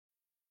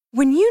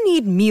When you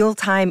need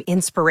mealtime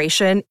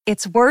inspiration,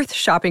 it's worth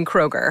shopping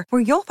Kroger,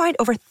 where you'll find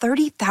over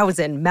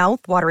 30,000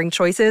 mouth-watering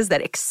choices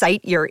that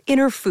excite your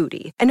inner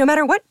foodie. And no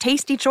matter what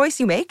tasty choice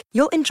you make,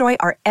 you'll enjoy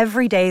our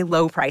everyday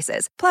low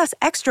prices, plus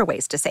extra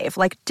ways to save,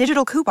 like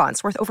digital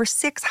coupons worth over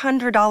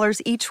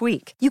 $600 each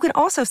week. You can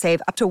also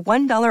save up to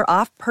 $1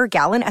 off per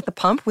gallon at the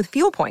pump with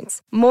fuel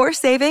points. More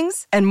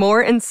savings and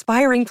more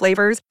inspiring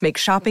flavors make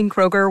shopping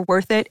Kroger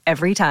worth it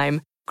every time.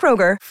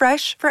 Kroger,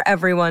 fresh for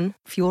everyone.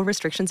 Fuel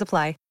restrictions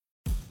apply.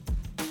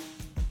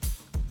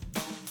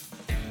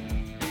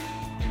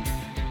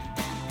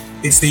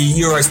 It's the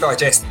Euros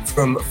Digest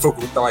from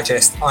Football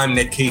Digest. I'm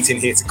Ned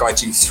Keating, here to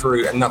guide you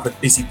through another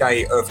busy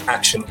day of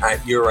action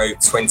at Euro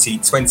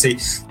 2020.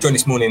 Joined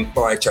this morning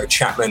by Joe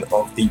Chapman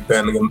of the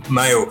Birmingham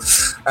Mail.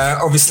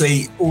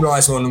 Obviously, all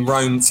eyes are on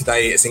Rome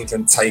today as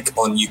England take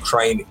on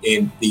Ukraine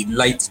in the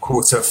late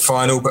quarter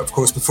final. But of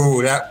course, before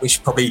all that, we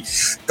should probably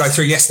go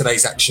through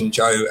yesterday's action,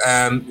 Joe.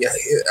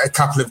 A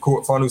couple of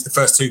quarterfinals, the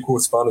first two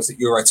quarterfinals at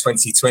Euro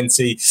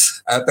 2020.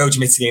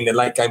 Belgium, Italy in the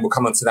late game. We'll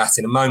come on to that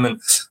in a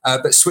moment.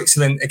 But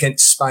Switzerland against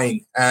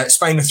Spain.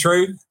 Spain are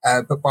through,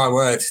 but by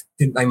word,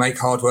 didn't they make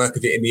hard work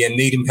of it in the end,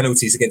 needing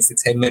penalties against the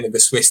 10 men of the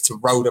Swiss to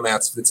roll them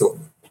out of the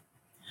tournament?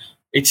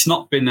 It's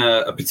not been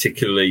a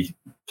particularly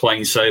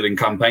plain sailing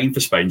campaign for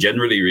Spain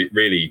generally,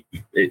 really,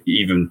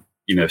 even,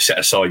 set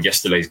aside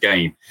yesterday's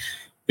game.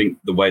 I think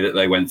the way that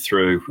they went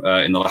through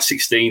in the last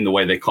 16, the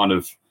way they kind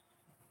of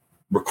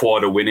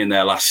required a win in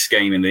their last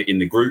game in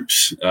the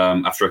groups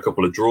after a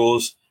couple of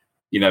draws.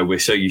 We're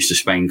so used to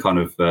Spain kind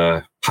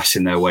of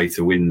passing their way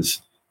to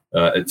wins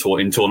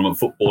in tournament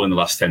football in the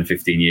last 10,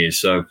 15 years.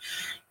 So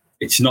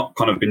it's not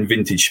kind of been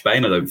vintage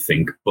Spain, I don't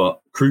think. But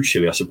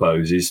crucially, I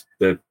suppose, is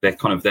they're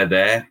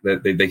there.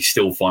 They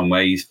still find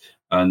ways.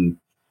 And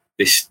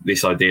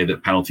this idea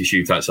that penalty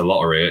shootouts are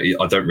lottery,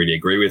 I don't really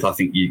agree with. I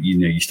think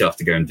you still have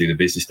to go and do the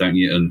business, don't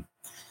you?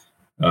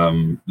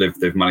 And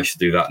they've managed to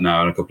do that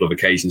now on a couple of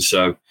occasions.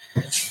 So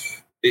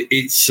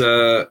it's.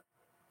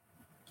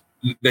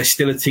 There's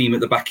still a team at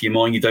the back of your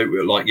mind. You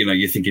don't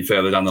you're thinking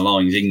further down the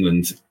lines.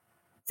 England,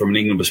 from an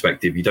England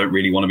perspective, you don't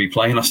really want to be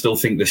playing. I still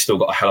think they've still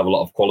got a hell of a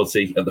lot of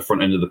quality at the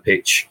front end of the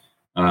pitch.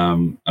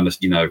 And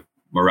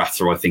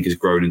Morata, I think, has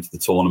grown into the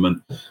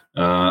tournament.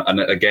 And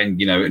again,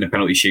 in a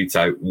penalty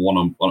shootout,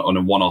 on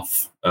a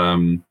one-off,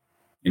 in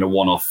a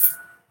one-off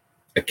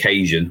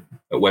occasion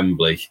at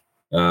Wembley,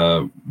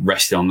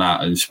 resting on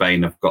that, and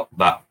Spain have got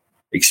that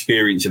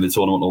experience in the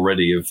tournament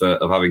already of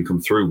having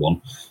come through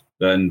one.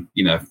 Then,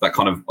 that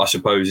kind of, I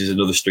suppose, is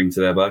another string to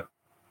their bow.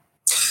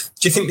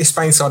 Do you think the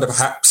Spain side are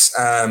perhaps,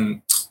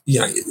 the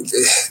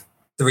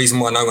reason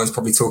why no one's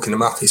probably talking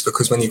them up is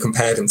because when you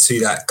compare them to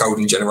that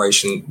golden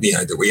generation,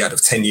 that we had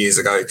of 10 years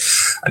ago,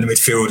 and the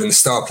midfield and the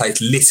star players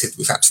littered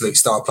with absolute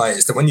star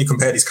players, that when you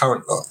compare this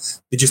current lot,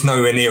 they're just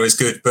nowhere near as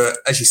good. But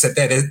as you said,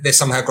 they're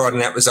somehow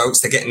grinding out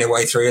results, they're getting their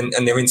way through,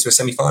 and they're into a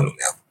semi-final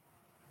now.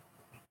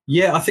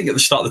 Yeah, I think at the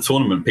start of the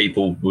tournament,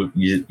 people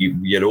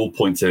you'd all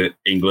point to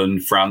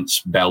England,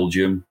 France,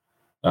 Belgium.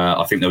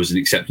 I think there was an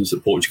acceptance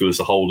that Portugal as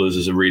the holders,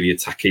 as a really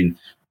attacking,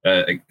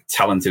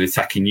 talented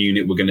attacking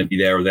unit, were going to be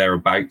there or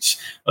thereabouts.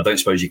 I don't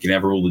suppose you can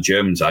ever rule the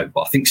Germans out,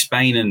 but I think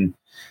Spain and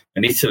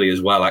Italy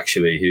as well,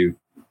 actually, who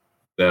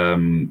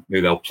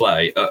they'll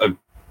play,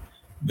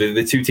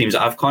 the two teams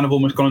that have kind of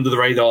almost gone under the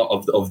radar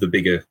of the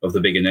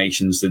bigger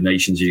nations, the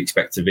nations you'd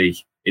expect to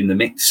be in the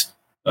mix.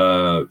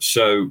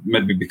 So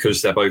maybe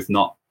because they're both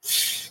not.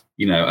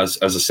 As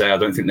I say, I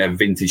don't think they're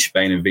vintage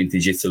Spain and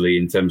vintage Italy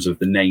in terms of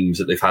the names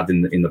that they've had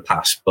in the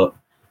past, but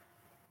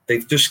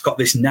they've just got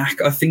this knack.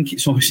 I think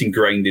it's almost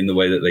ingrained in the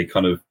way that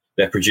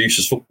they're produced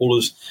as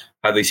footballers,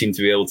 how they seem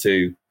to be able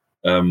to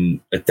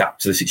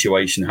adapt to the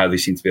situation, how they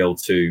seem to be able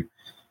to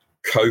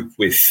cope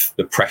with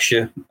the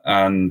pressure,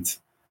 and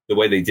the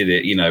way they did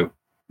it.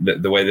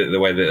 The way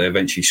that they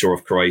eventually saw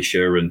off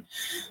Croatia, and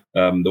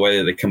the way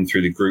that they come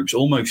through the groups,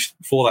 almost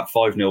for that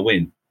 5-0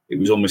 win. It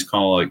was almost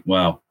kind of like,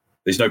 wow.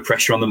 There's no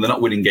pressure on them. They're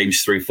not winning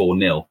games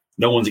 3-4-0.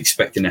 No one's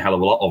expecting a hell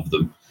of a lot of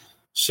them.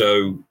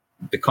 So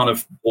they kind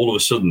of all of a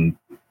sudden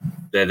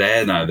they're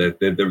there now. They're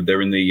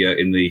in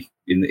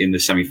the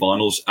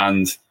semi-finals.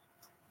 And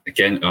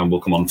again, we'll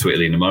come on to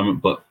Italy in a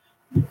moment. But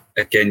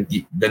again,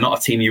 they're not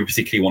a team you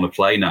particularly want to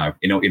play now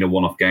in a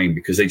one-off game,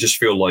 because they just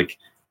feel like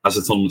as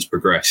the tournament's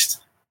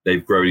progressed,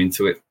 they've grown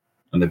into it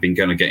and they've been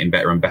kind of getting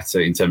better and better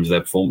in terms of their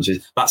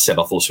performances. That said,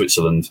 I thought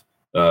Switzerland.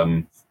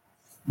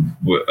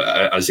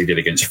 As they did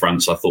against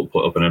France, I thought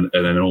put up an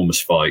enormous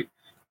fight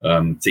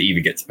to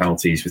even get to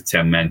penalties with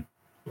 10 men.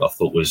 I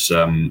thought was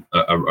a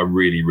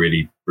really,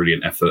 really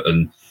brilliant effort.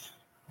 And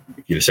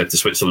you'd have said to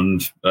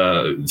Switzerland,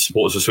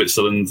 supporters of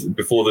Switzerland,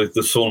 before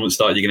the tournament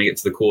started, you're going to get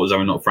to the quarters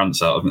and knock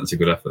France out. I think that's a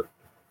good effort.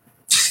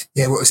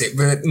 Yeah, what was it?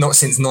 Not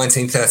since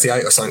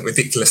 1938 or something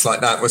ridiculous like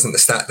that, wasn't the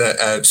stat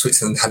that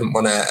Switzerland hadn't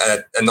won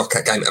a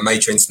knockout game at a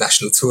major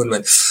international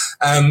tournament.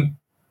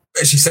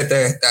 As you said,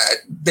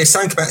 there's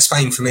something about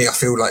Spain for me. I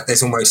feel like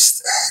there's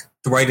almost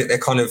the way that they're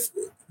kind of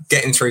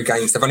getting through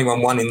games. They've only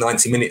won one in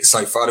 90 minutes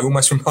so far. They've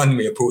almost reminded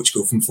me of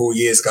Portugal from 4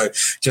 years ago,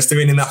 just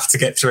doing enough to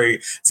get through.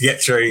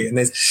 And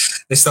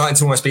they're starting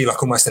to almost be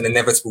like almost an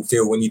inevitable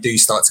feel when you do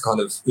start to kind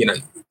of,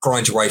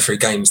 grind your way through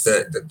games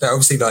that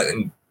obviously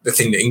the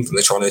thing that England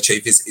are trying to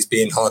achieve is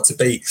being hard to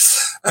beat.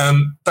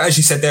 But as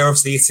you said, they're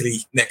obviously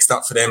Italy next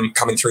up for them,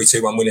 coming through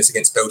 2-1 winners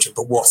against Belgium.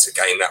 But what a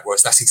game that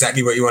was. That's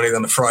exactly what you wanted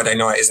on a Friday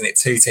night, isn't it?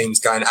 Two teams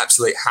going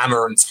absolute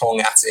hammer and tong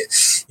at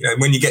it.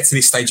 When you get to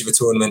this stage of a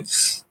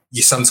tournament,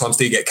 you sometimes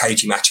do get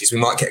cagey matches. We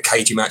might get a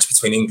cagey match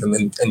between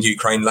England and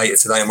Ukraine later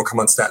today, and we'll come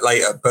on to that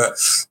later. But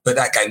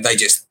that game, they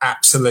just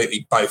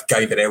absolutely both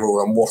gave it their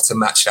all, and what a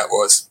match that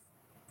was.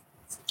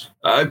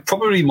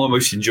 Probably my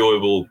most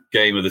enjoyable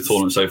game of the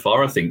tournament so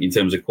far, I think, in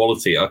terms of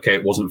quality. Okay,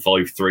 it wasn't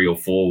 5-3 or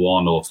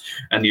 4-1 or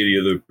any of the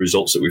other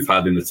results that we've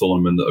had in the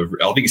tournament.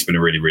 I think it's been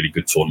a really, really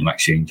good tournament,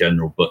 actually, in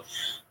general. But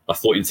I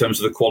thought in terms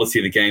of the quality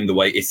of the game, the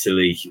way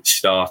Italy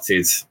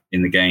started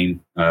in the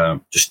game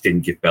just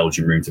didn't give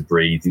Belgium room to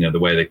breathe. The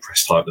way they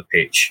pressed high up the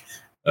pitch,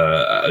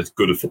 as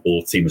good a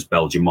football team as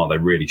Belgium are, they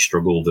really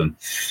struggled. And,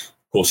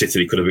 of course,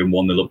 Italy could have been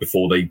 1-0 up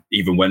before they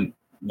even went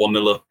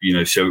 1-0 up,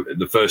 so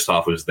the first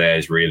half was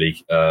theirs,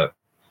 really.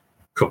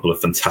 Couple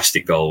of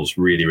fantastic goals,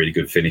 really, really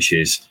good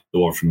finishes. The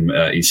one from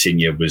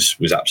Insigne was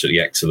absolutely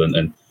excellent.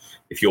 And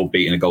if you're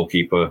beating a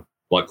goalkeeper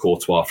like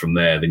Courtois from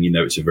there, then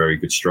it's a very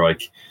good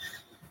strike.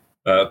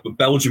 But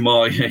Belgium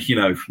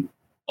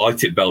I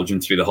tipped Belgium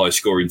to be the highest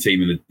scoring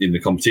team in the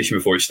competition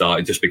before it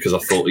started, just because I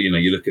thought,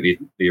 you look at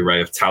the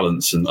array of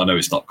talents, and I know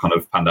it's not kind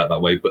of panned out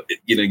that way, but,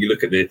 you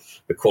look at the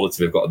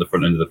quality they've got at the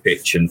front end of the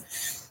pitch, and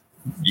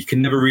you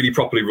can never really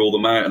properly rule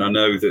them out. And I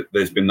know that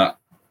there's been that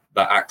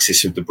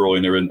axis of De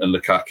Bruyne and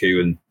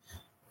Lukaku and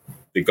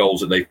the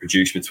goals that they've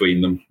produced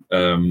between them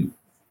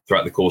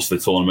throughout the course of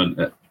the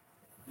tournament.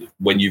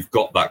 When you've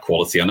got that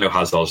quality, I know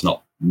Hazard's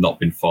not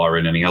been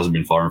firing, and he hasn't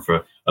been firing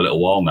for a little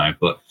while now,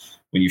 but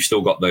when you've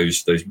still got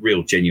those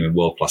real genuine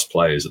world-class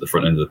players at the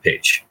front end of the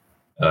pitch,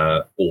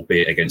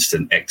 albeit against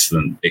an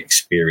excellent,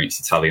 experienced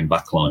Italian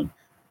backline,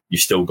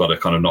 you've still got to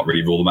kind of not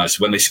really rule them out.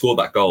 So when they scored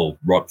that goal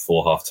right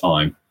before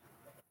half-time,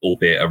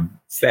 albeit a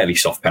fairly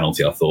soft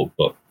penalty, I thought,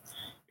 but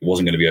it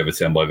wasn't going to be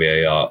overturned by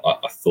VAR.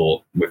 I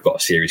thought we've got a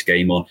serious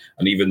game on.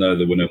 And even though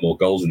there were no more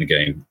goals in the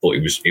game, I thought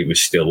it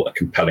was still a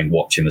compelling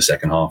watch in the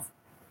second half.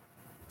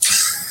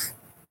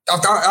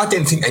 I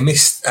didn't think they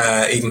missed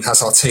Eden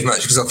Hazard too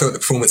much, because I thought the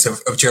performance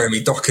of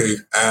Jeremy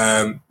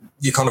Doku,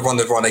 you kind of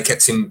wondered why they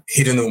kept him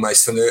hidden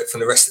almost from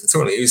the rest of the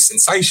tournament. He was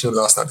sensational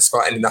last night,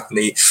 despite ending up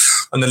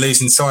on the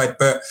losing side.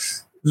 But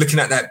looking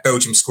at that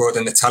Belgium squad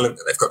and the talent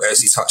that they've got there,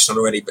 as you touched on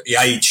already, but the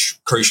age,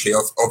 crucially,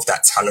 of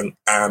that talent,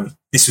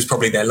 this was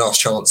probably their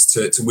last chance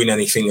to win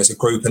anything as a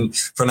group. And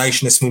for a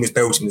nation as small as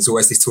Belgium, there's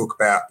always this talk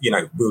about,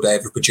 will they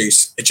ever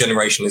produce a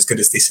generation as good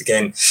as this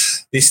again?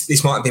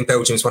 This might have been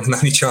Belgium's one and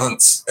only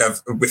chance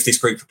with this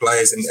group of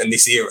players and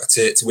this era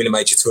to win a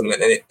major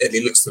tournament, and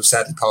it looks to have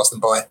sadly passed them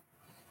by.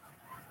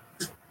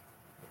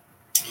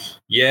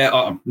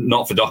 Yeah,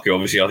 not for Doku,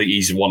 obviously. I think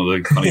he's one of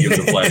the kind of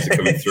younger players that are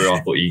coming through.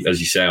 I thought as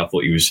you say,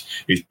 he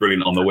was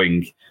brilliant on the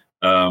wing.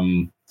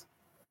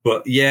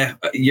 But yeah,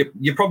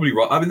 you're probably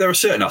right. I mean, there are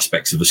certain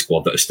aspects of the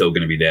squad that are still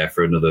going to be there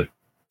for another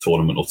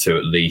tournament or two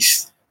at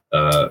least.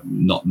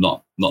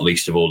 Not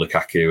least of all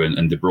Lukaku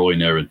and De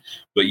Bruyne.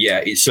 But yeah,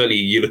 it's certainly,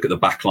 you look at the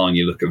back line,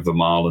 you look at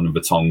Vermaelen and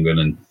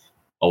Vertonghen and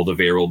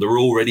Alderweireld. There were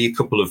already a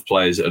couple of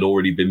players that had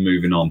already been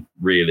moving on,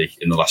 really,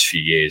 in the last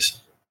few years.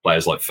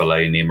 Players like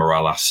Fellaini,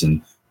 Morales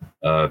and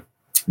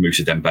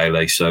Moussa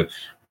Dembele. So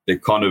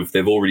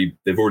they've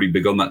already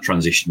begun that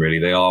transition, really.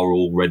 They are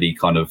already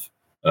kind of,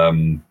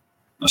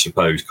 I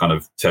suppose, kind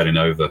of turning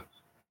over,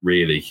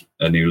 really,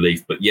 a new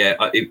leaf. But yeah,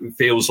 it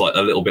feels like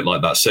a little bit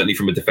like that. Certainly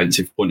from a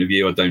defensive point of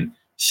view, I don't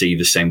see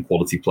the same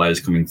quality players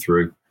coming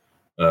through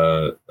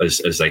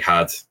as they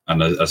had.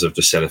 And as I've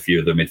just said, a few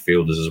of the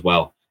midfielders as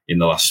well in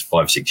the last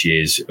 5-6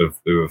 years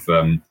who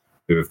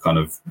have kind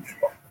of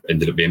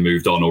ended up being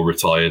moved on or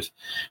retired.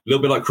 A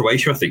little bit like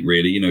Croatia, I think,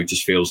 really. It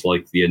just feels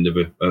like the end of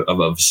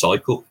a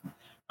cycle.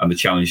 And the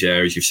challenge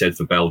there, as you've said,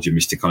 for Belgium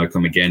is to kind of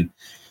come again.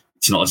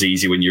 It's not as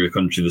easy when you're a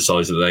country the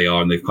size that they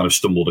are, and they've kind of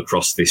stumbled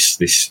across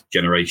this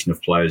generation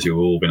of players who have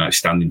all been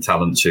outstanding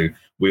talents, who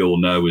we all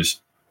know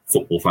as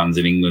football fans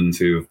in England,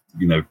 who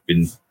have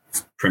been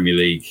Premier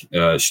League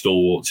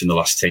stalwarts in the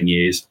last 10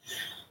 years.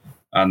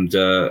 And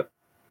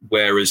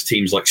whereas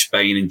teams like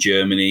Spain and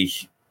Germany,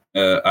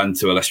 and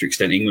to a lesser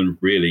extent England,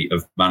 really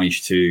have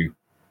managed to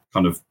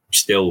kind of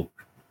still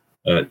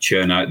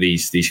churn out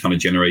these kind of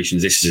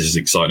generations. This is as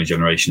exciting a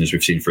generation as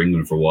we've seen for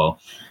England for a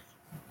while.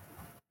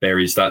 There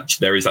is that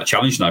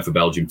challenge now for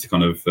Belgium to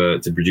kind of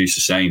to produce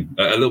the same.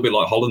 A little bit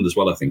like Holland as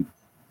well, I think.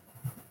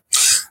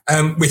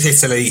 With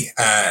Italy,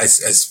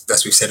 as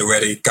we've said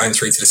already, going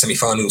through to the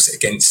semi-finals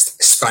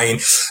against Spain,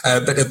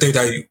 but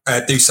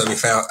they'll do so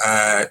without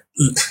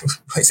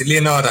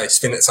Leonardo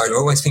Spinazzola. I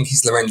always think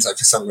he's Lorenzo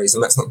for some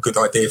reason. That's not a good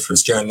idea for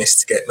us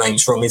journalists to get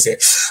names wrong, is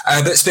it?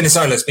 But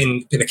Spinazzola's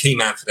been a key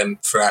man for them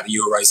throughout the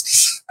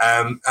Euros,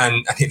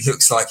 and it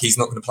looks like he's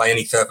not going to play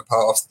any further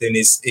part after doing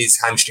his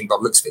hamstring by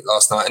the looks of it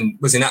last night, and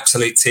was in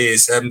absolute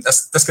tears.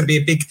 That's going to be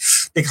a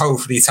big hole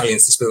for the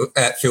Italians to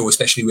fill,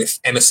 especially with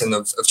Emerson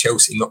of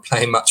Chelsea not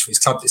playing much for his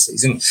club this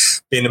season,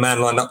 being the man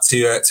lined up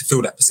to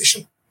fill that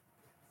position.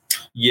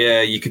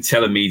 Yeah, you could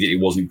tell immediately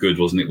it wasn't good,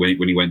 wasn't it,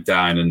 when he went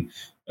down? And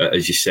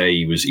as you say,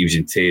 he was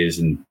in tears,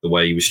 and the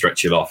way he was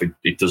stretching off,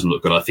 it doesn't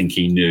look good. I think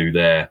he knew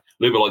there, a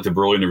little bit like De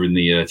Bruyne in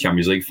the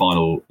Champions League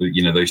final.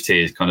 Those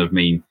tears kind of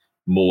mean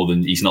more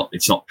than it's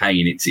not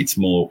pain. It's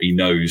more he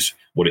knows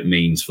what it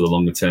means for the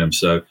longer term.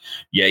 So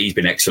yeah, he's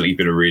been excellent. He's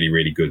been a really,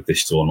 really good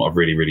this tournament. I've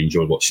really, really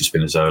enjoyed watching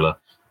Spinazzola.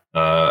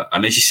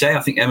 And as you say,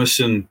 I think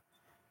Emerson,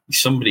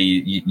 somebody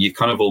you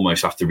kind of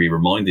almost have to be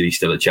reminded he's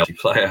still a Chelsea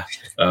player.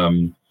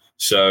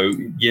 So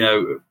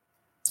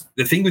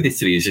the thing with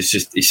Italy is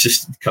it's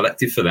just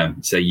collective for them.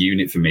 It's a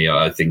unit for me.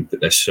 I think that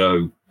they're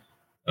so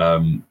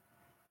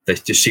they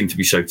just seem to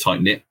be so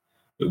tight knit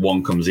that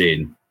one comes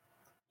in,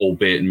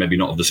 albeit maybe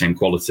not of the same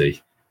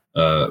quality,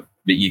 that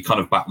you kind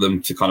of back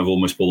them to kind of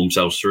almost pull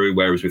themselves through.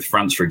 Whereas with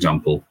France, for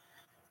example,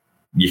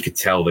 you could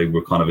tell they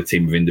were kind of a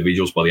team of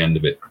individuals by the end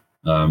of it,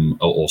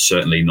 or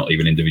certainly not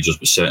even individuals,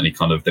 but certainly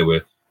kind of there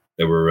were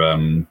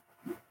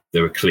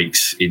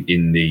cliques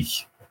in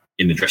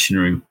the dressing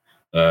room.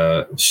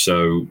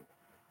 So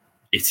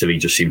Italy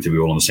just seemed to be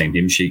all on the same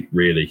hymn sheet,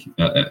 really.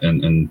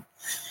 And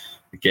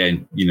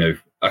again,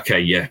 okay,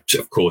 yeah,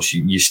 of course,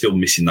 you're still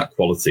missing that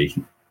quality.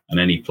 And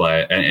any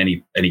player,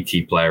 any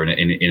key player in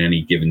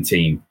any given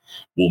team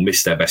will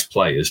miss their best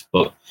players,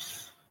 but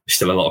there's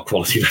still a lot of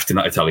quality left in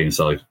that Italian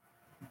side.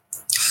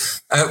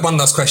 One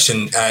last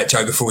question,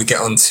 Joe, before we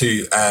get on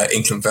to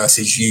England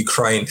versus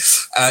Ukraine.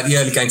 The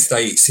early game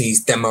today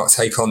sees Denmark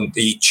take on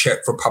the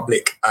Czech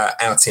Republic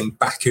out in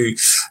Baku.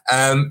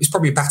 It's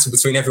probably a battle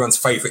between everyone's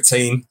favourite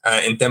team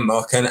in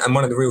Denmark and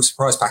one of the real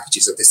surprise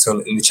packages of this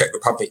tournament in the Czech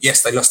Republic.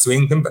 Yes, they lost to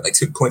England, but they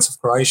took points off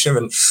Croatia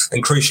and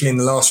crucially in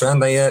the last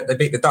round, they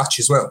beat the Dutch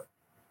as well.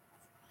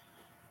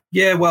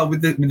 Yeah, well,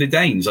 with the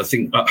Danes, I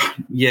think,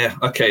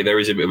 there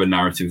is a bit of a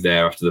narrative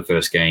there after the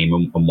first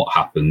game and what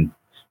happened.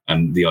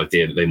 And the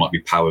idea that they might be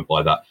powered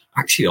by that.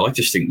 Actually, I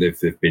just think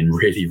they've been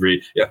really,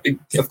 really.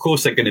 Of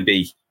course, they're going to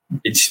be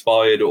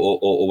inspired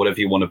or whatever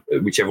you want to,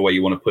 whichever way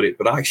you want to put it.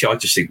 But actually, I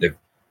just think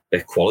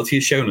their quality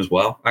is shown as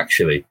well.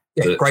 Actually,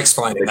 great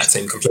spine in that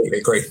team. Completely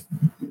agree.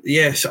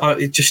 Yes,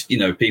 it just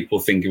people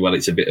thinking, well,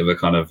 it's a bit of a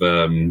kind of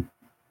it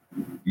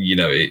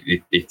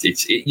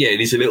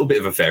is a little bit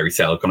of a fairy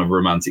tale, kind of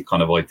romantic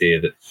kind of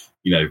idea that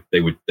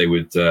they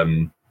would.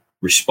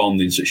 Respond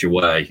in such a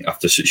way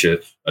after such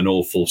an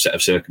awful set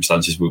of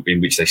circumstances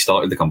in which they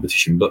started the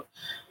competition. But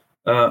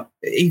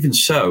even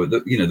so,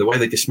 the way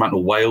they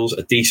dismantled Wales,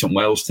 a decent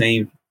Wales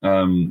team,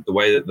 the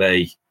way that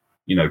they,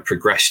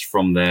 progressed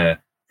from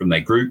their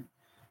group,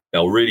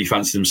 they'll really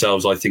fancy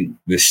themselves, I think,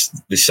 this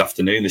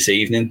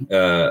evening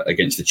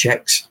against the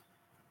Czechs.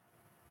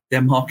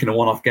 Denmark in a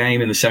one-off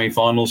game in the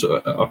semi-finals.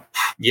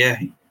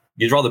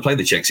 You'd rather play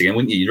the Czechs again,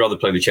 wouldn't you? You'd rather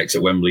play the Czechs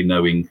at Wembley,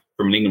 knowing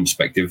from an England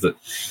perspective that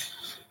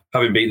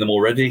having beaten them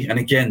already, and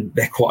again,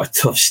 they're quite a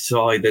tough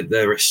side.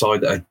 They're a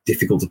side that are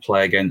difficult to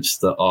play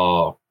against, that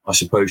are, I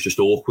suppose, just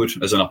awkward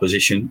as an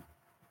opposition,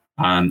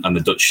 and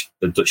the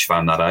Dutch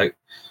found that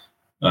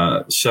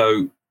out.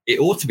 So it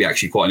ought to be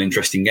actually quite an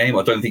interesting game.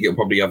 I don't think it'll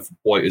probably have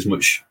quite as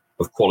much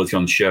of quality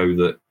on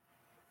show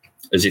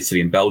as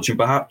Italy and Belgium,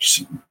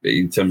 perhaps,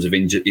 in terms of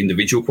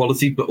individual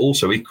quality, but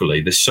also equally,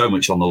 there's so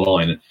much on the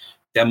line.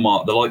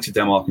 Denmark, the likes of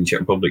Denmark and Czech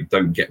Republic,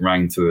 don't get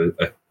rang to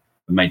a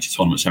major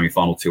tournament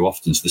semi-final too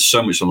often, so there's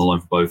so much on the line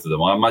for both of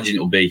them. I imagine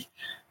it'll be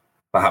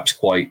perhaps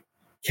quite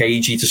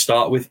cagey to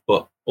start with,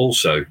 but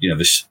also,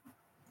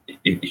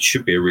 it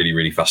should be a really,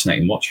 really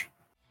fascinating watch.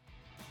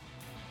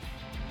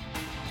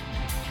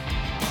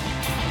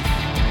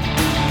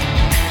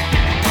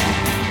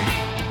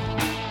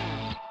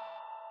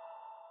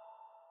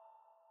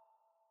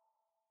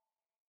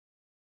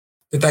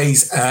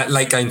 Today's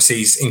late game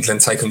sees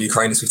England take on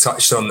Ukraine, as we've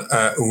touched on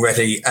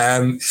already.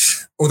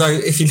 Although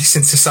if you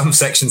listen to some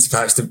sections,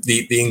 perhaps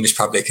the English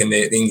public and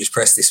the English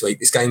press this week,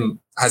 this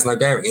game has no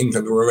bearing.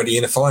 England are already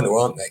in a final,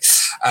 aren't they?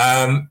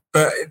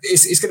 But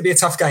it's going to be a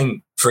tough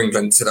game for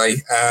England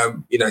today.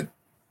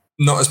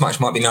 Not as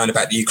much might be known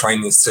about the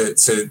Ukrainians to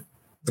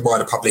the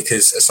wider public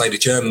as say the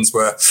Germans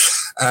were.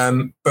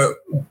 But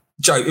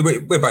Joe,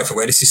 we're both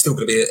aware this is still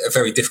going to be a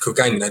very difficult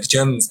game. The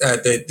Germans,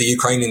 the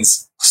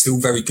Ukrainians are still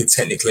very good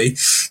technically.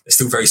 They're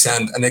still very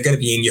sound, and they're going to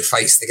be in your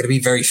face. They're going to be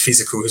very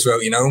physical as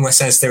well. Almost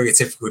sounds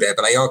stereotypical there,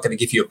 but they are going to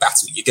give you a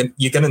battle.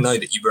 You're going to know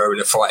that you were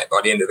in a fight by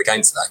the end of the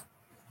game today.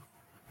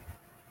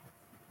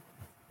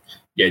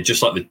 Yeah,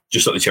 just like the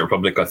Czech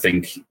Republic, I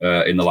think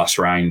in the last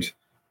round,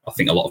 I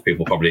think a lot of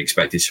people probably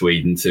expected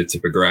Sweden to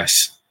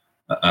progress,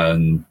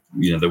 and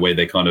the way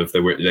they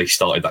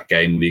started that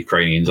game, the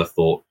Ukrainians, I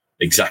thought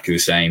exactly the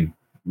same.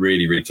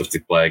 Really, really tough to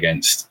play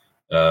against.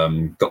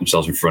 Got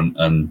themselves in front,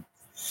 and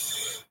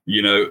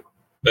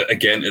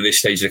again at this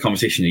stage of the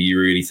competition, are you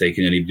really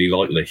taking anybody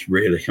lightly?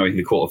 Really, I mean,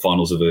 the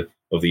quarterfinals of the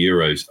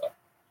Euros,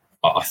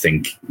 I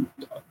think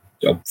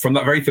from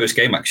that very first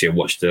game, actually, I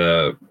watched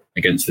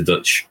against the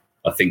Dutch.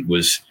 I think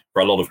was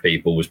for a lot of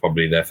people was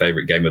probably their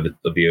favourite game of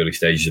the early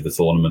stages of the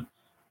tournament.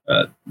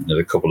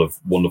 A couple of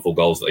wonderful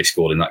goals that they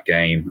scored in that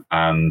game,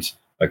 and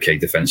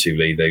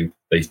defensively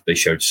they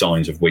showed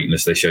signs of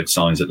weakness. They showed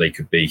signs that they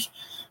could be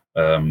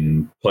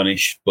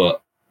punished,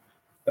 but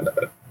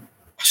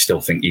I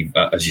still think,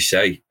 as you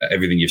say,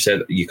 everything you've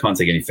said, you can't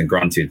take anything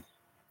granted.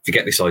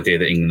 Forget this idea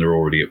that England are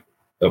already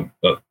at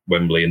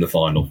Wembley in the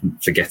final.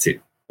 Forget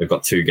it. They've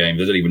got 2 games.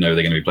 They don't even know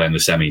they're going to be playing the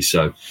semis.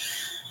 So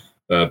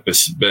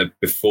but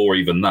before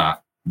even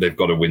that, they've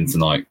got to win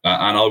tonight.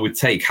 And I would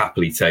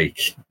happily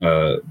take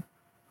their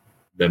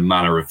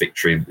manner of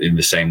victory in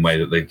the same way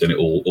that they've done it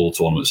all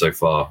tournament so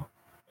far.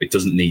 It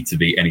doesn't need to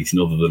be anything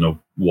other than a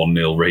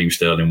 1-0 Raheem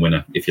Sterling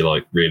winner, if you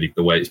like, really,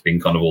 the way it's been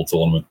kind of all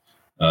tournament.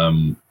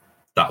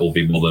 That will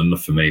be more than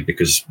enough for me,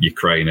 because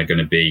Ukraine are going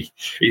to be...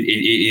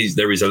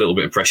 there is a little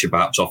bit of pressure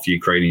perhaps off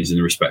Ukrainians in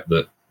the respect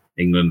that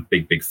England,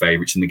 big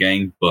favourites in the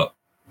game, but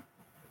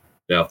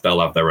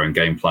they'll have their own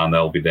game plan.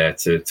 They'll be there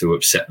to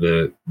upset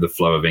the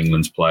flow of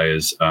England's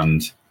players.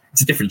 And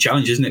it's a different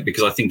challenge, isn't it?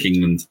 Because I think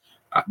England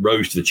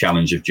rose to the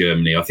challenge of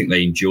Germany. I think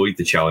they enjoyed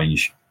the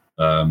challenge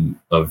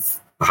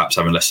of perhaps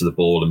having less of the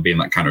ball and being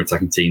that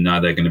counter-attacking team. Now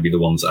they're going to be the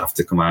ones that have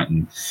to come out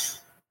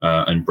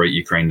and break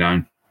Ukraine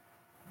down.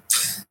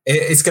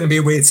 It's going to be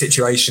a weird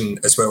situation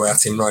as well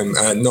out in Rome.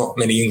 Not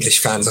many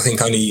English fans. I think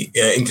only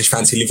English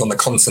fans who live on the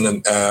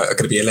continent are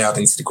going to be allowed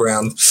into the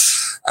ground.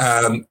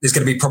 There's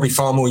going to be probably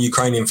far more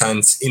Ukrainian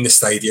fans in the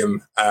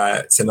stadium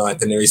tonight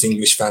than there is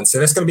English fans. So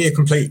that's going to be a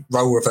complete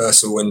role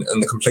reversal and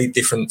a complete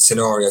different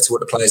scenario to what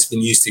the players have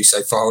been used to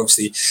so far.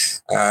 Obviously,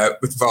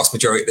 with the vast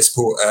majority of the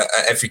support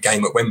at every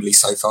game at Wembley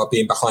so far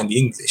being behind the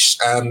English.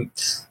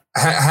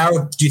 How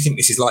do you think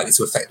this is likely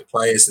to affect the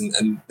players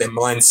and their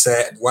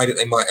mindset and the way that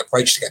they might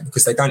approach the game?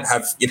 Because they don't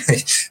have,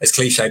 as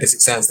cliched as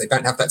it sounds, they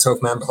don't have that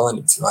 12-man behind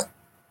them tonight.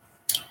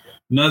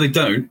 No, they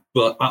don't.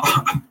 But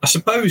I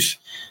suppose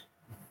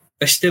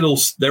a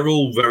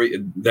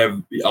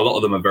lot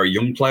of them are very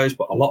young players,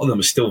 but a lot of them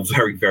are still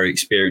very, very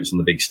experienced on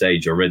the big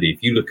stage already.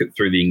 If you look at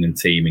through the England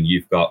team and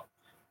you've got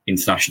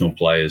international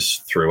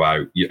players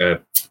throughout,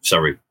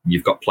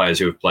 you've got players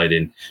who have played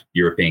in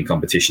European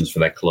competitions for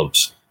their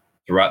clubs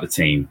throughout the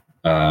team.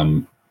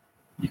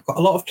 You've got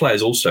a lot of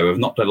players also who have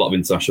not played a lot of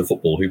international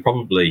football who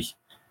probably,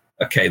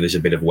 there's a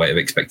bit of a weight of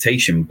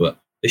expectation, but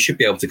they should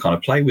be able to kind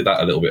of play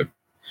without a little bit,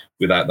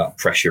 without that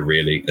pressure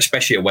really,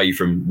 especially away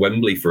from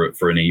Wembley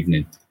for an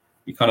evening.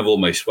 You kind of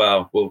almost,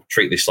 we'll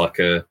treat this like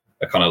a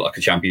kind of like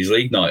a Champions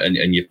League night,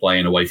 and you're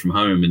playing away from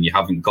home and you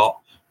haven't got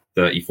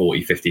 30,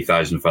 40,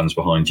 50,000 fans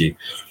behind you.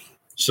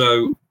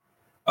 So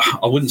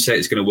I wouldn't say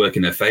it's going to work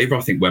in their favour.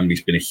 I think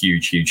Wembley's been a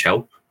huge, huge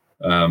help.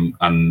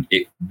 And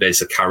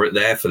there's a carrot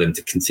there for them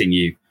to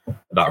continue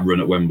that run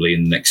at Wembley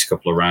in the next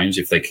couple of rounds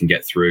if they can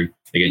get through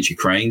against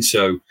Ukraine.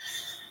 So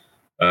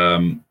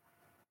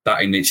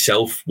that in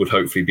itself would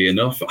hopefully be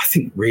enough. I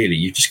think really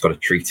you've just got to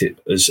treat it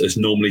as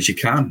normal as you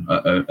can.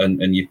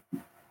 And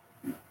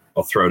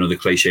I'll throw another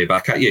cliche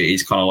back at you.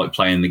 It's kind of like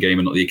playing the game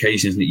and not the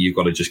occasion, isn't it? You've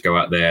got to just go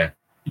out there.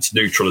 It's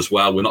neutral as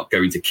well. We're not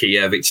going to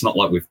Kiev. It's not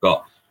like we've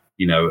got,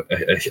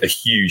 a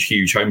huge,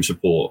 huge home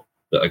support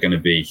that are going to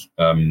be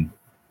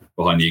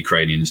behind the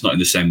Ukrainians, not in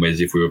the same way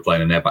as if we were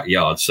playing in their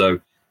backyard.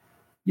 So,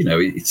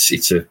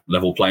 it's a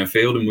level playing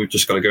field, and we've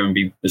just got to go and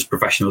be as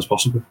professional as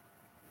possible.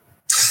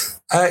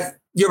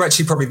 You're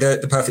actually probably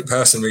the perfect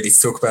person really to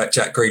talk about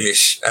Jack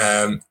Grealish,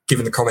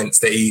 given the comments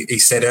that he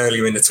said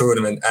earlier in the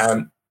tournament.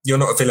 You're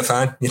not a Villa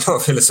fan. You're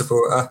not a Villa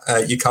supporter.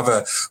 You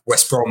cover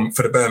West Brom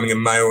for the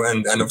Birmingham Mail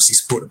and obviously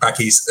support the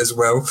Baggies as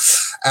well.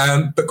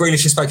 But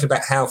Grealish has spoken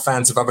about how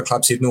fans of other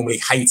clubs who'd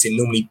normally hate him,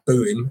 normally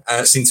boo him,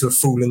 seem to have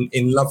fallen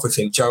in love with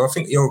him. Joe, I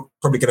think you're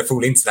probably going to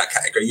fall into that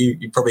category.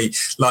 You probably,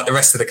 like the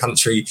rest of the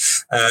country,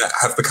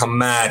 have become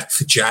mad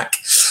for Jack.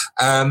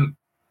 And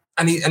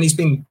he's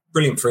been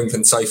brilliant for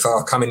England so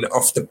far, coming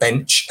off the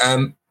bench.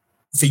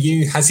 For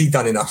you, has he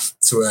done enough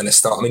to earn a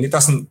start? I mean, it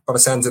doesn't, by the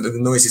sounds of the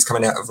noises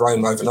coming out of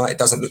Rome overnight, it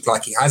doesn't look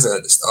like he has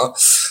earned a start.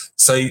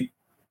 So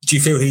do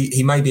you feel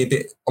he may be a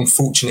bit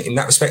unfortunate in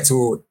that respect,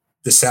 or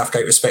does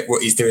Southgate respect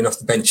what he's doing off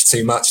the bench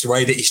too much? The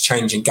way that he's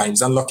changing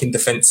games, unlocking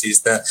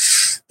defences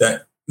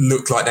that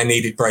look like they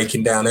needed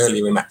breaking down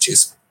earlier in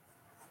matches?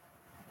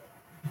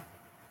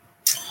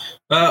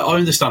 I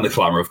understand the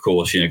clamour, of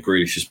course.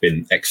 Grealish has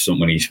been excellent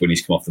when he's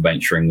come off the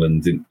bench for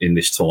England in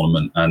this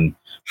tournament and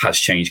has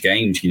changed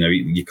games.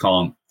 You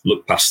can't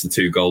look past the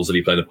 2 goals that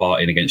he played a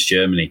part in against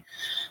Germany.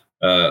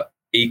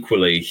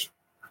 Equally,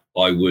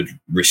 I would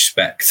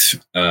respect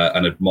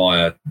and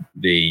admire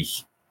the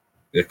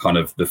kind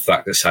of the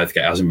fact that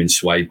Southgate hasn't been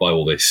swayed by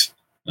all this,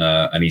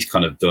 and he's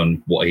kind of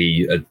done what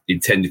he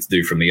intended to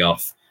do from the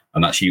off,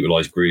 and that's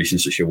utilise Grealish in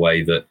such a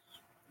way that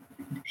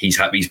he's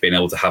been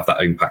able to have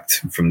that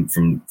impact from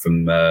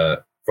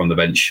the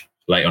bench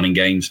late on in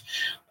games.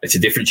 It's a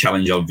different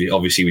challenge,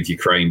 obviously, with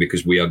Ukraine,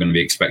 because we are going to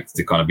be expected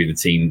to kind of be the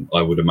team,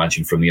 I would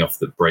imagine, from the off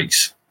that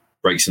breaks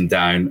them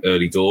down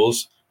early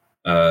doors.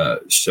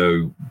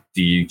 So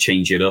do you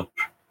change it up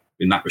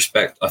in that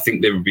respect? I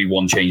think there would be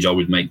one change I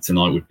would make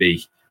tonight would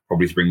be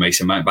probably to bring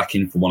Mason Mount back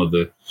in for one of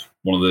the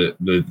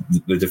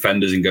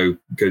defenders and go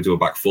to a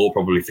back four,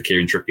 probably for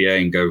Kieran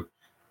Trippier, and go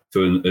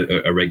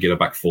to a regular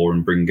back four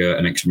and bring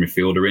an extra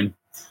midfielder in.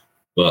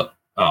 But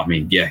I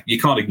mean, yeah, you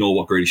can't ignore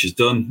what Grealish has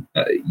done.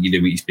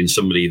 He's been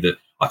somebody that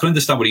I can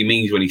understand what he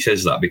means when he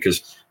says that,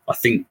 because I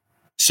think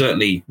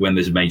certainly when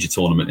there's a major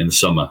tournament in the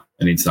summer,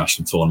 an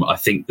international tournament, I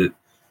think that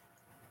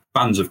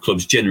fans of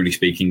clubs, generally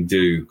speaking,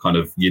 do kind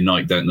of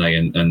unite, don't they?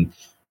 And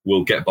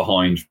will get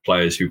behind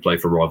players who play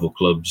for rival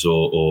clubs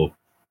or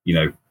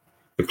the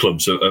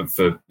clubs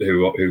for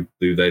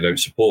who they don't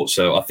support.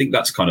 So I think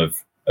that's kind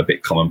of a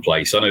bit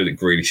commonplace. I know that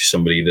Grealish is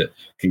somebody that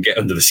can get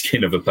under the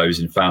skin of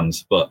opposing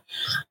fans, but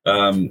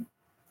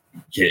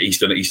he's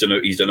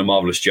done a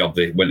marvellous job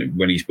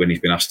when he's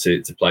been asked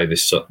to play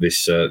this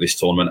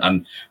tournament.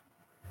 And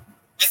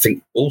I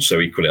think also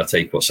equally, I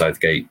take what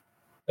Southgate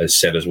has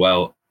said as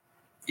well.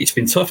 It's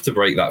been tough to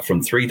break that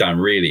front three down,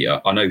 really.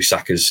 I know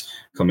Saka's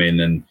come in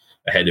and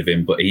ahead of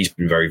him, but he's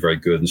been very, very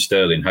good. And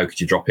Sterling, how could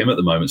you drop him at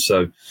the moment?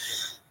 So,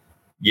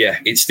 yeah,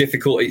 it's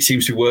difficult. It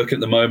seems to work at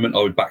the moment. I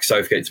would back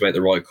Southgate to make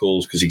the right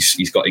calls because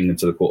he's got England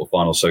to the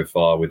quarterfinals so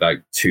far without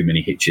too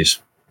many hitches.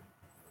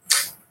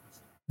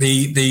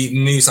 The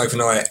news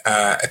overnight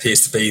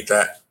appears to be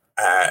that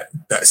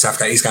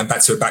Southgate is going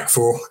back to a back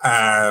four.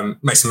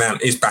 Mason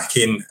Mount is back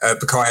in.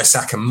 Bukayo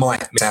Saka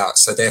might miss out,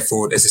 so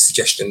therefore there's a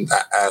suggestion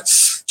that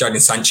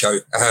Jadon Sancho,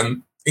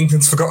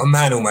 England's forgotten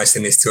man almost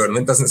in this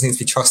tournament, doesn't seem to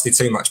be trusted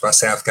too much by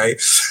Southgate.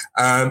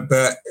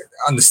 But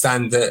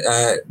understand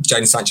that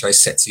Jadon Sancho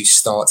is set to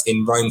start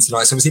in Rome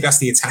tonight. So obviously that's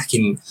the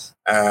attacking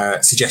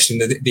suggestion,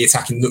 the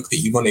attacking look that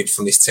you wanted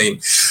from this team.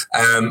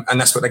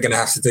 And that's what they're going to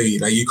have to do.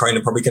 Ukraine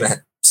are probably going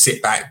to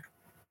sit back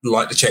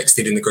like the Czechs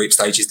did in the group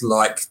stages,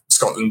 like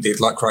Scotland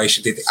did, like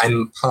Croatia did,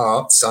 and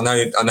parts. I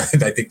know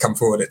they did come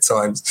forward at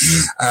times.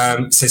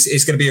 So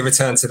it's going to be a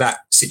return to that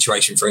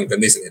situation for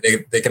England, isn't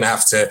it? They're going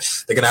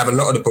to have a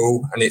lot of the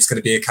ball, and it's going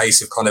to be a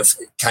case of kind of,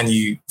 can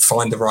you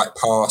find the right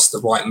pass, the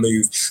right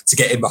move to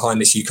get in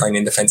behind this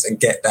Ukrainian defence and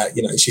get that?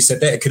 She said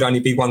that it could only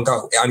be one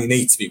goal. It only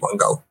needs to be one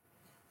goal.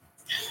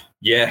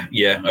 Yeah,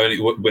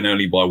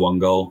 only by one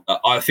goal.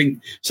 I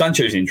think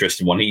Sancho's an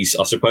interesting one. I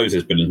suppose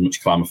there's been as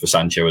much clamour for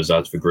Sancho as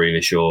for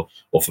Grealish or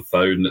for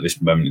Foden at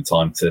this moment in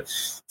time to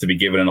be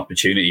given an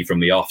opportunity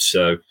from the off.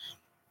 So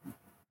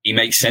he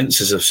makes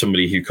sense as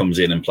somebody who comes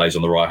in and plays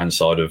on the right-hand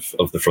side of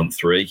the front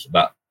three.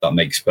 That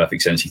makes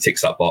perfect sense. He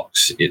ticks that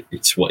box.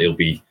 It's what he'll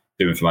be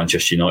doing for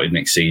Manchester United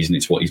next season.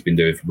 It's what he's been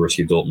doing for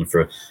Borussia Dortmund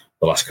for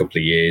the last couple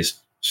of years.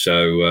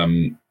 So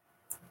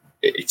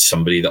it's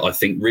somebody that I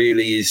think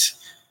really is...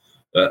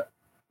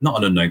 not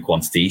an unknown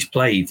quantity. He's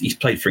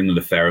played for England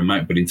a fair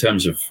amount, but in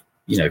terms of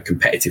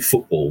competitive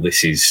football,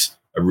 this is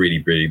a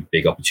really, really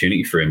big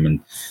opportunity for him. And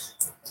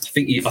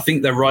I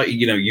think they're right.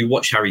 You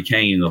watch Harry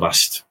Kane in the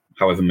last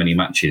however many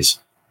matches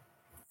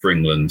for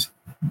England,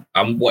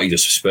 and what he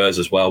does for Spurs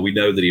as well. We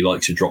know that he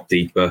likes to drop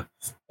deeper.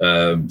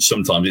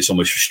 Sometimes it's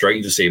almost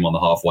frustrating to see him on the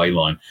halfway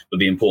line. But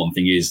the important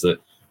thing is that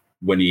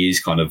when he is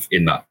kind of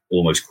in that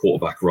almost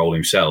quarterback role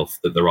himself,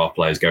 that there are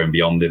players going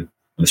beyond him,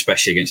 and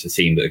especially against a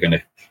team that are going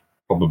to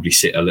probably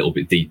sit a little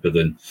bit deeper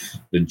than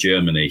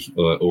Germany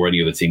or any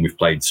other team we've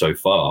played so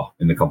far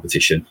in the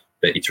competition,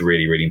 that it's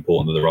really, really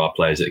important that there are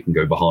players that can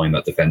go behind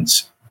that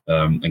defence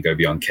and go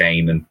beyond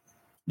Kane, and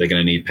they're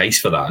going to need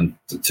pace for that and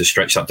to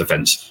stretch that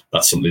defence.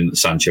 That's something that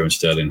Sancho and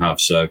Sterling have.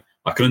 So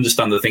I can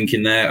understand the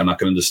thinking there, and I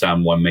can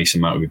understand why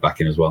Mason Mount will be back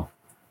in as well.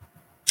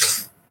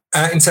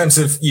 In terms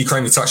of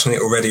Ukraine, we touched on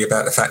it already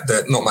about the fact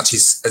that not much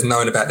is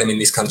known about them in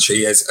this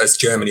country as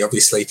Germany,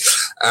 obviously.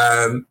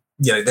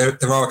 There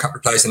are a couple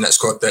of players in that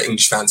squad that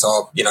English fans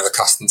are,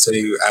 accustomed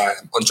to.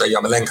 Andrei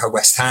Yarmolenko,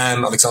 West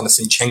Ham, Alexander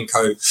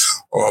Zinchenko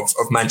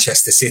of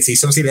Manchester City.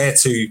 So obviously they're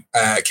two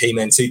key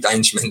men, two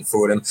danger men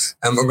for them.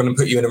 I'm going to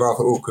put you in a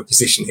rather awkward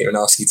position here and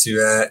ask you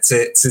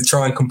to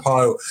try and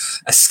compile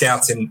a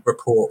scouting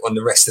report on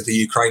the rest of the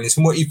Ukrainians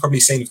from what you've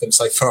probably seen of them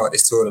so far at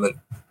this tournament.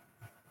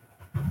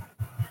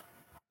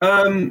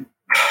 The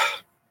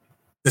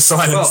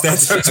silence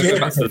there. Go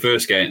back to the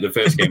first game.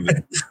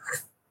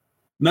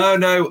 No.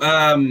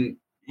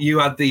 You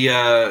had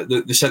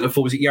the centre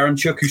forward. Was it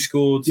Yaramchuk who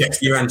scored?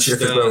 Yes, Yaramchuk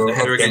the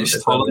header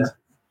against Holland.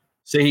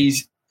 So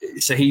he's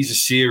a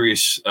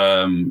serious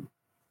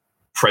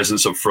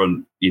presence up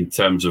front in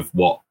terms of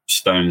what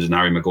Stones and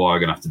Harry Maguire are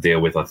going to have to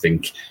deal with. I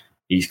think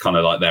he's kind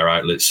of like their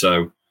outlet.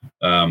 So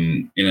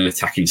in an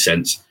attacking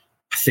sense,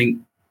 I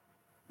think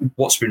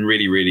what's been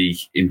really, really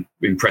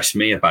impressed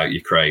me about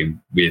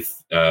Ukraine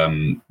with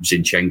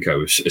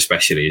Zinchenko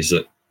especially is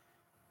that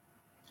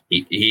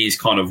he is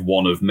kind of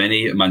one of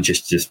many at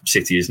Manchester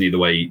City, isn't he?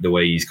 The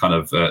way he's kind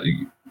of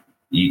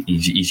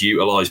he's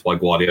utilised by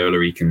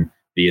Guardiola. He can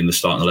be in the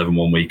starting 11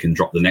 one week and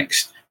drop the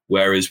next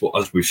Whereas,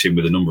 as we've seen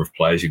with a number of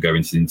players who go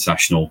into the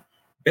international,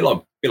 a bit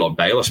like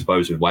Bale, I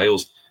suppose, with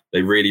Wales,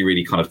 they really,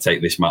 really kind of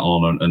take this match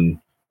on and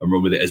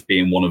run with it as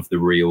being one of the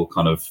real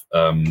kind of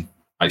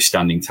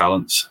outstanding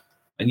talents.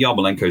 And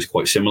Yarmolenko is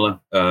quite similar,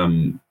 a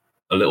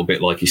little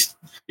bit like his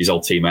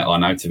old teammate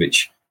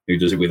Arnautovic, who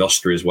does it with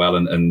Austria as well.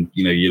 And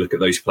you know, you look at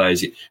those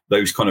players,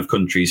 those kind of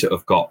countries that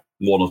have got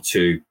one or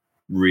two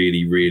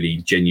really, really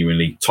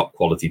genuinely top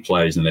quality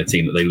players in their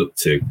team that they look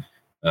to.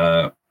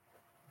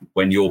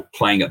 When you're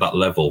playing at that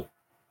level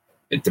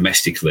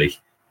domestically,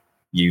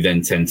 you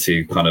then tend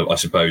to kind of, I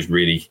suppose,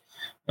 really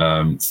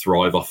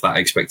thrive off that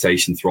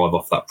expectation, thrive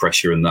off that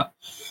pressure, and that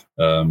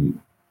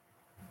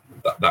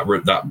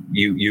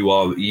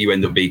you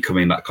end up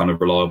becoming that kind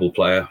of reliable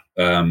player,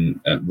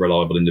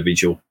 reliable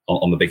individual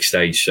on the big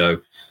stage.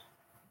 So,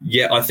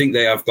 yeah, I think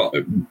they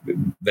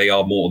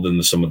are more than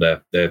the sum of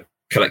their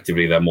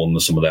collectively. They're more than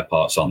the sum of their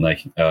parts, aren't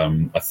they?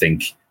 I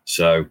think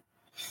so.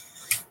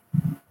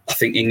 I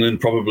think England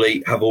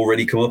probably have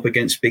already come up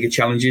against bigger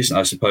challenges.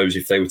 I suppose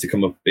if they were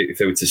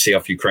to see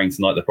off Ukraine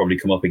tonight, they'll probably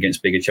come up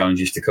against bigger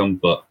challenges to come.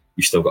 But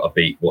you've still got to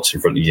beat what's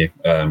in front of you.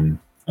 And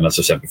as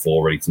I said before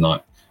already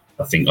tonight,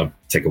 I think I'd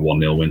take a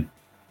 1-0 win.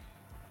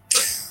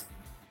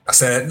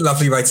 That's a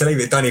lovely way to leave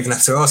it. Don't even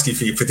have to ask you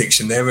for your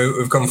prediction there.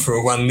 We've gone for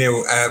a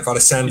 1-0 by the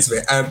sounds of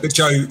it. But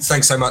Joe,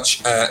 thanks so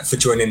much for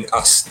joining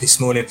us this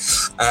morning.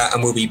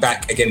 And we'll be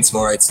back again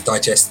tomorrow to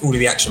digest all of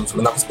the action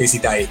from another busy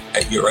day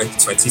at Euro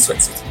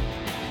 2020.